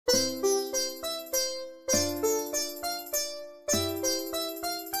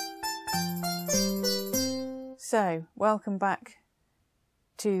So, welcome back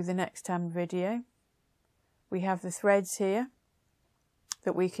to the next tambour video. We have the threads here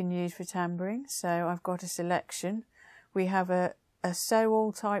that we can use for tambouring. So I've got a selection. We have a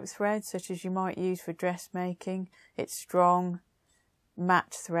sew-all type thread, such as you might use for dressmaking. It's strong,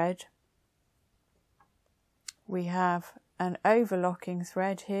 matte thread. We have an overlocking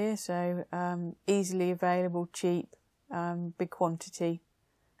thread here, so easily available, cheap, big quantity.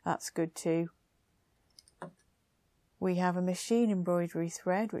 That's good too. We have a machine embroidery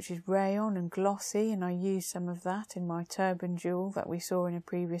thread, which is rayon and glossy, and I use some of that in my turban jewel that we saw in a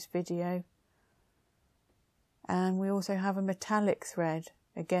previous video. And we also have a metallic thread,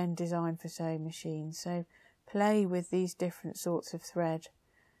 again designed for sewing machines. So play with these different sorts of thread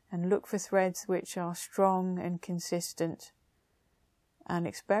and look for threads which are strong and consistent, and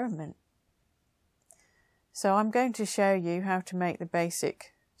experiment. So I'm going to show you how to make the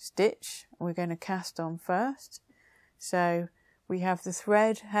basic stitch. We're going to cast on first. So we have the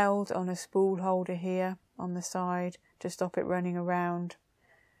thread held on a spool holder here on the side to stop it running around.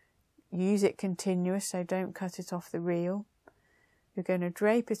 Use it continuous, so don't cut it off the reel. You're going to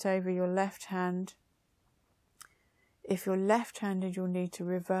drape it over your left hand. If you're left-handed, you'll need to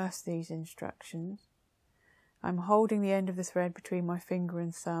reverse these instructions. I'm holding the end of the thread between my finger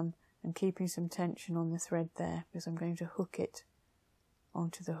and thumb and keeping some tension on the thread there because I'm going to hook it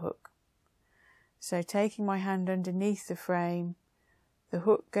onto the hook. So taking my hand underneath the frame, the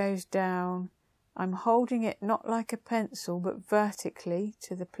hook goes down. I'm holding it not like a pencil but vertically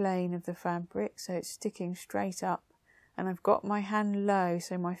to the plane of the fabric, so it's sticking straight up, and I've got my hand low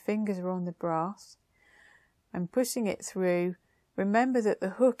so my fingers are on the brass. I'm pushing it through. Remember that the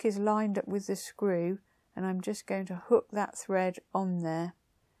hook is lined up with the screw, and I'm just going to hook that thread on there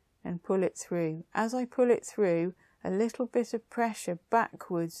and pull it through. As I pull it through, a little bit of pressure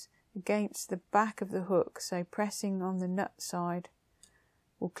backwards against the back of the hook, so pressing on the nut side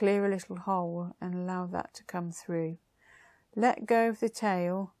will clear a little hole and allow that to come through. Let go of the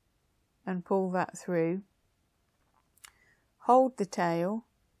tail and pull that through. Hold the tail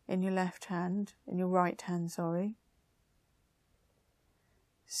in your left hand, in your right hand, sorry.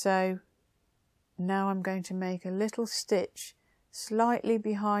 So now I'm going to make a little stitch slightly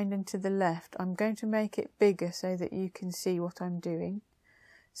behind and to the left. I'm going to make it bigger so that you can see what I'm doing.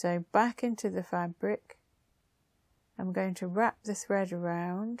 So back into the fabric, I'm going to wrap the thread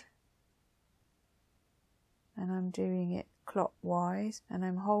around, and I'm doing it clockwise, and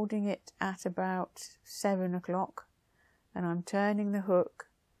I'm holding it at about 7 o'clock, and I'm turning the hook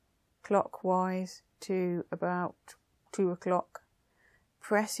clockwise to about 2 o'clock,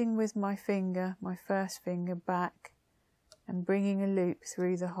 pressing with my finger, my first finger, back and bringing a loop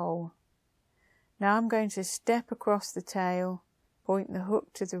through the hole. Now I'm going to step across the tail, point the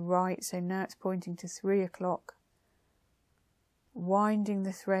hook to the right, so now it's pointing to 3 o'clock, winding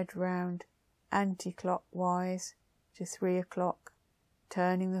the thread round anti-clockwise to 3 o'clock,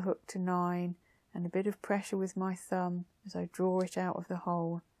 turning the hook to 9, and a bit of pressure with my thumb as I draw it out of the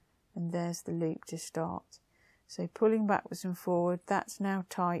hole, and there's the loop to start. So pulling backwards and forward, that's now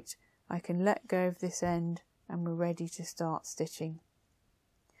tight. I can let go of this end and we're ready to start stitching.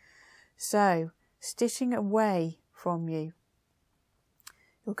 So, stitching away from you,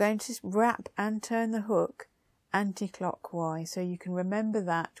 you're going to wrap and turn the hook anti-clockwise, so you can remember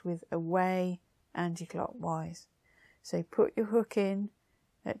that with away anti-clockwise. So put your hook in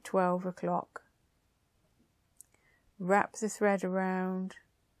at 12 o'clock, wrap the thread around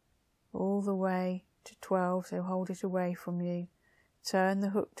all the way to 12, so hold it away from you, turn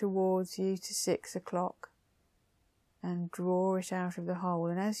the hook towards you to 6 o'clock and draw it out of the hole,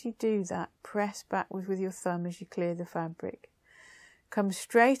 and as you do that, press backwards with your thumb as you clear the fabric. Come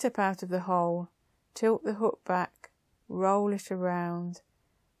straight up out of the hole, tilt the hook back, roll it around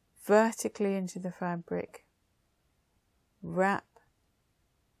vertically into the fabric, wrap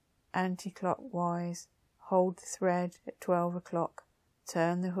anti-clockwise, hold the thread at 12 o'clock,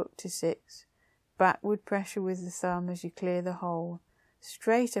 turn the hook to 6, backward pressure with the thumb as you clear the hole,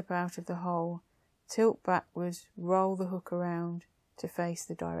 straight up out of the hole, tilt backwards, roll the hook around to face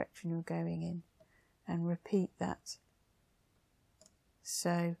the direction you're going in, and repeat that.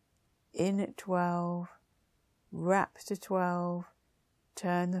 So in at 12, wrap to 12,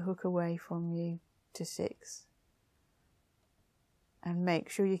 turn the hook away from you to 6. And make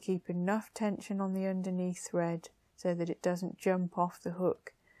sure you keep enough tension on the underneath thread so that it doesn't jump off the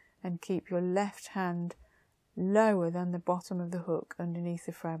hook, and keep your left hand lower than the bottom of the hook underneath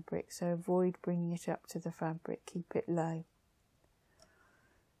the fabric, so avoid bringing it up to the fabric, keep it low.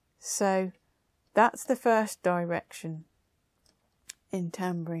 So that's the first direction in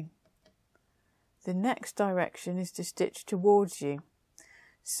tambouring. The next direction is to stitch towards you.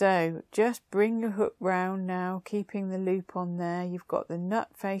 So just bring your hook round now, keeping the loop on there. You've got the nut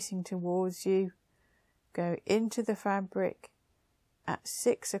facing towards you. Go into the fabric at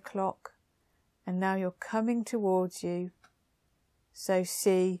 6 o'clock, and now you're coming towards you. So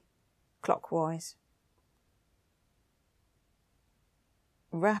see clockwise.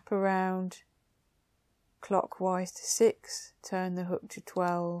 Wrap around clockwise to 6, turn the hook to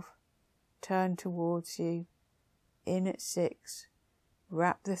 12, turn towards you, in at 6,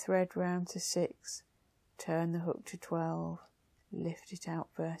 wrap the thread round to 6, turn the hook to 12, lift it out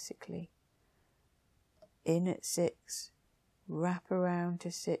vertically, in at 6, wrap around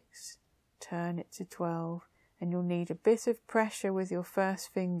to 6, turn it to 12, and you'll need a bit of pressure with your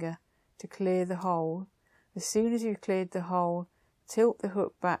first finger to clear the hole. As soon as you've cleared the hole, tilt the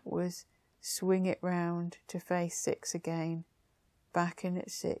hook backwards, swing it round to face 6 again, back in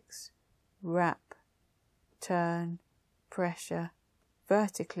at 6, wrap, turn, pressure,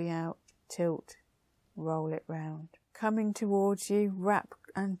 vertically out, tilt, roll it round. Coming towards you, wrap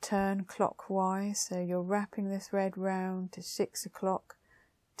and turn clockwise, so you're wrapping the thread round to 6 o'clock,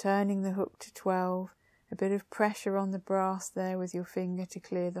 turning the hook to 12, a bit of pressure on the brass there with your finger to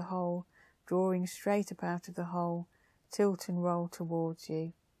clear the hole, drawing straight up out of the hole, tilt and roll towards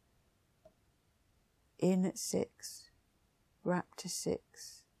you, in at 6, wrap to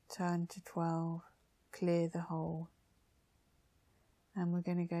 6, turn to 12, clear the hole, and we're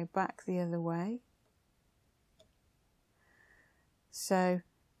going to go back the other way. So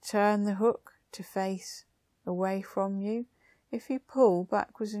turn the hook to face away from you. If you pull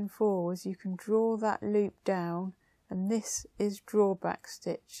backwards and forwards, you can draw that loop down, and this is drawback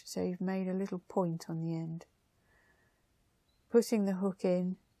stitch, so you've made a little point on the end. Putting the hook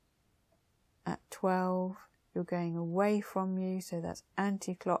in at 12, you're going away from you, so that's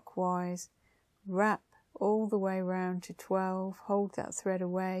anti-clockwise. Wrap all the way round to 12, hold that thread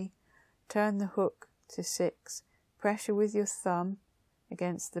away, turn the hook to 6, pressure with your thumb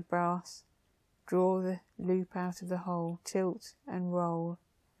against the brass, draw the loop out of the hole, tilt and roll,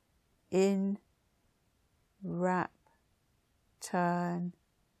 in, wrap, turn,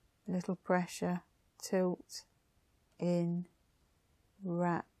 little pressure, tilt, in,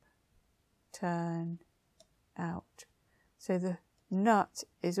 wrap, turn, out. So the nut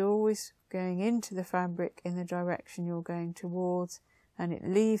is always going into the fabric in the direction you're going towards, and it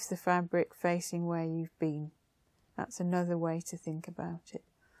leaves the fabric facing where you've been. That's another way to think about it.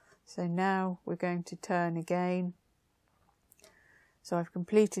 So now we're going to turn again. So I've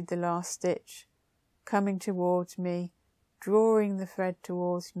completed the last stitch, coming towards me, drawing the thread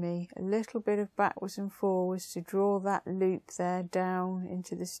towards me, a little bit of backwards and forwards to draw that loop there down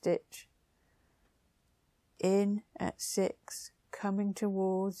into the stitch. In at 6, coming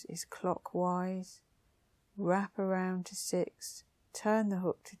towards is clockwise, wrap around to 6, turn the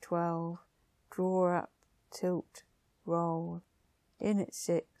hook to 12, draw up, tilt, roll, in at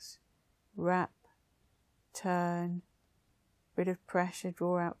 6, wrap, turn, bit of pressure,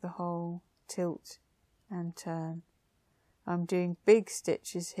 draw out the hole, tilt and turn. I'm doing big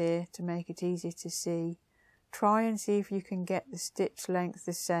stitches here to make it easier to see. Try and see if you can get the stitch length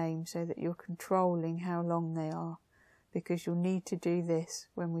the same so that you're controlling how long they are, because you'll need to do this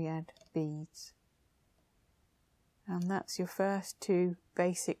when we add beads. And that's your first 2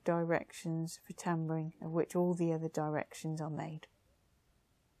 basic directions for tambouring, of which all the other directions are made.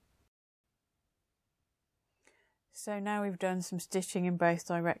 So now we've done some stitching in both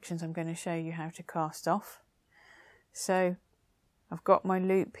directions, I'm going to show you how to cast off. So I've got my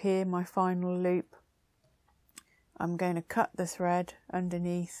loop here, my final loop. I'm going to cut the thread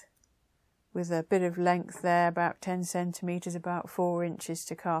underneath with a bit of length there, about 10 centimetres, about 4 inches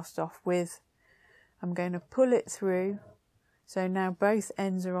to cast off with. I'm going to pull it through, so now both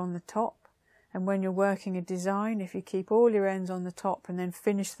ends are on the top, and when you're working a design, if you keep all your ends on the top and then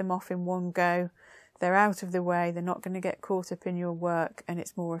finish them off in one go, they're out of the way, they're not going to get caught up in your work, and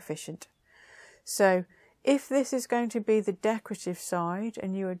it's more efficient. So if this is going to be the decorative side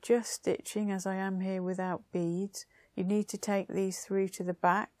and you are just stitching, as I am here without beads, you need to take these through to the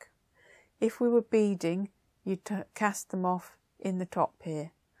back. If we were beading, you'd cast them off in the top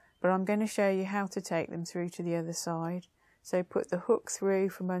here. But I'm going to show you how to take them through to the other side. So put the hook through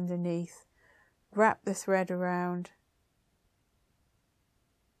from underneath, wrap the thread around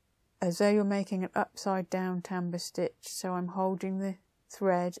as though you're making an upside down tambour stitch. So I'm holding the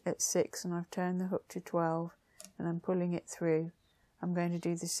thread at 6 and I've turned the hook to 12 and I'm pulling it through. I'm going to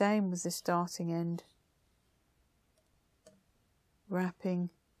do the same with the starting end, wrapping,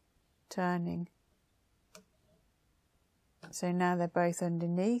 turning. So now they're both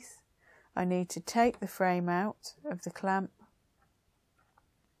underneath. I need to take the frame out of the clamp.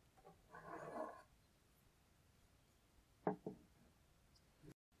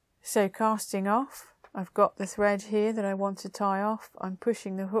 So casting off, I've got the thread here that I want to tie off. I'm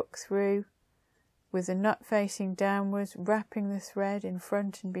pushing the hook through with the nut facing downwards, wrapping the thread in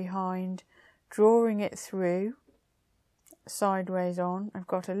front and behind, drawing it through sideways on. I've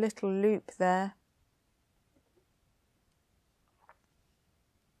got a little loop there.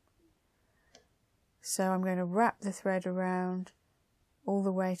 So I'm going to wrap the thread around all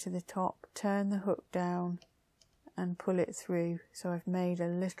the way to the top, turn the hook down and pull it through. So I've made a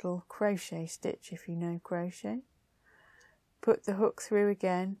little crochet stitch, if you know crochet. Put the hook through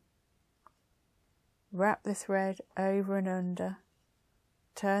again, wrap the thread over and under,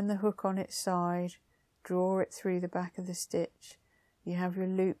 turn the hook on its side, draw it through the back of the stitch. You have your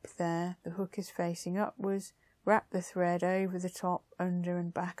loop there, the hook is facing upwards, wrap the thread over the top, under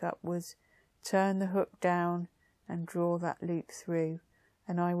and back upwards, turn the hook down and draw that loop through.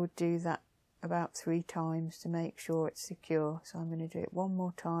 And I would do that about 3 times to make sure it's secure. So I'm going to do it one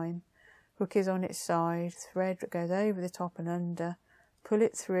more time. Hook is on its side, thread goes over the top and under, pull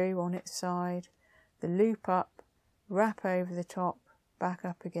it through on its side, the loop up, wrap over the top, back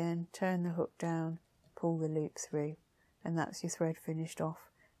up again, turn the hook down, pull the loop through, and that's your thread finished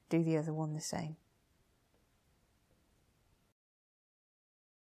off. Do the other one the same.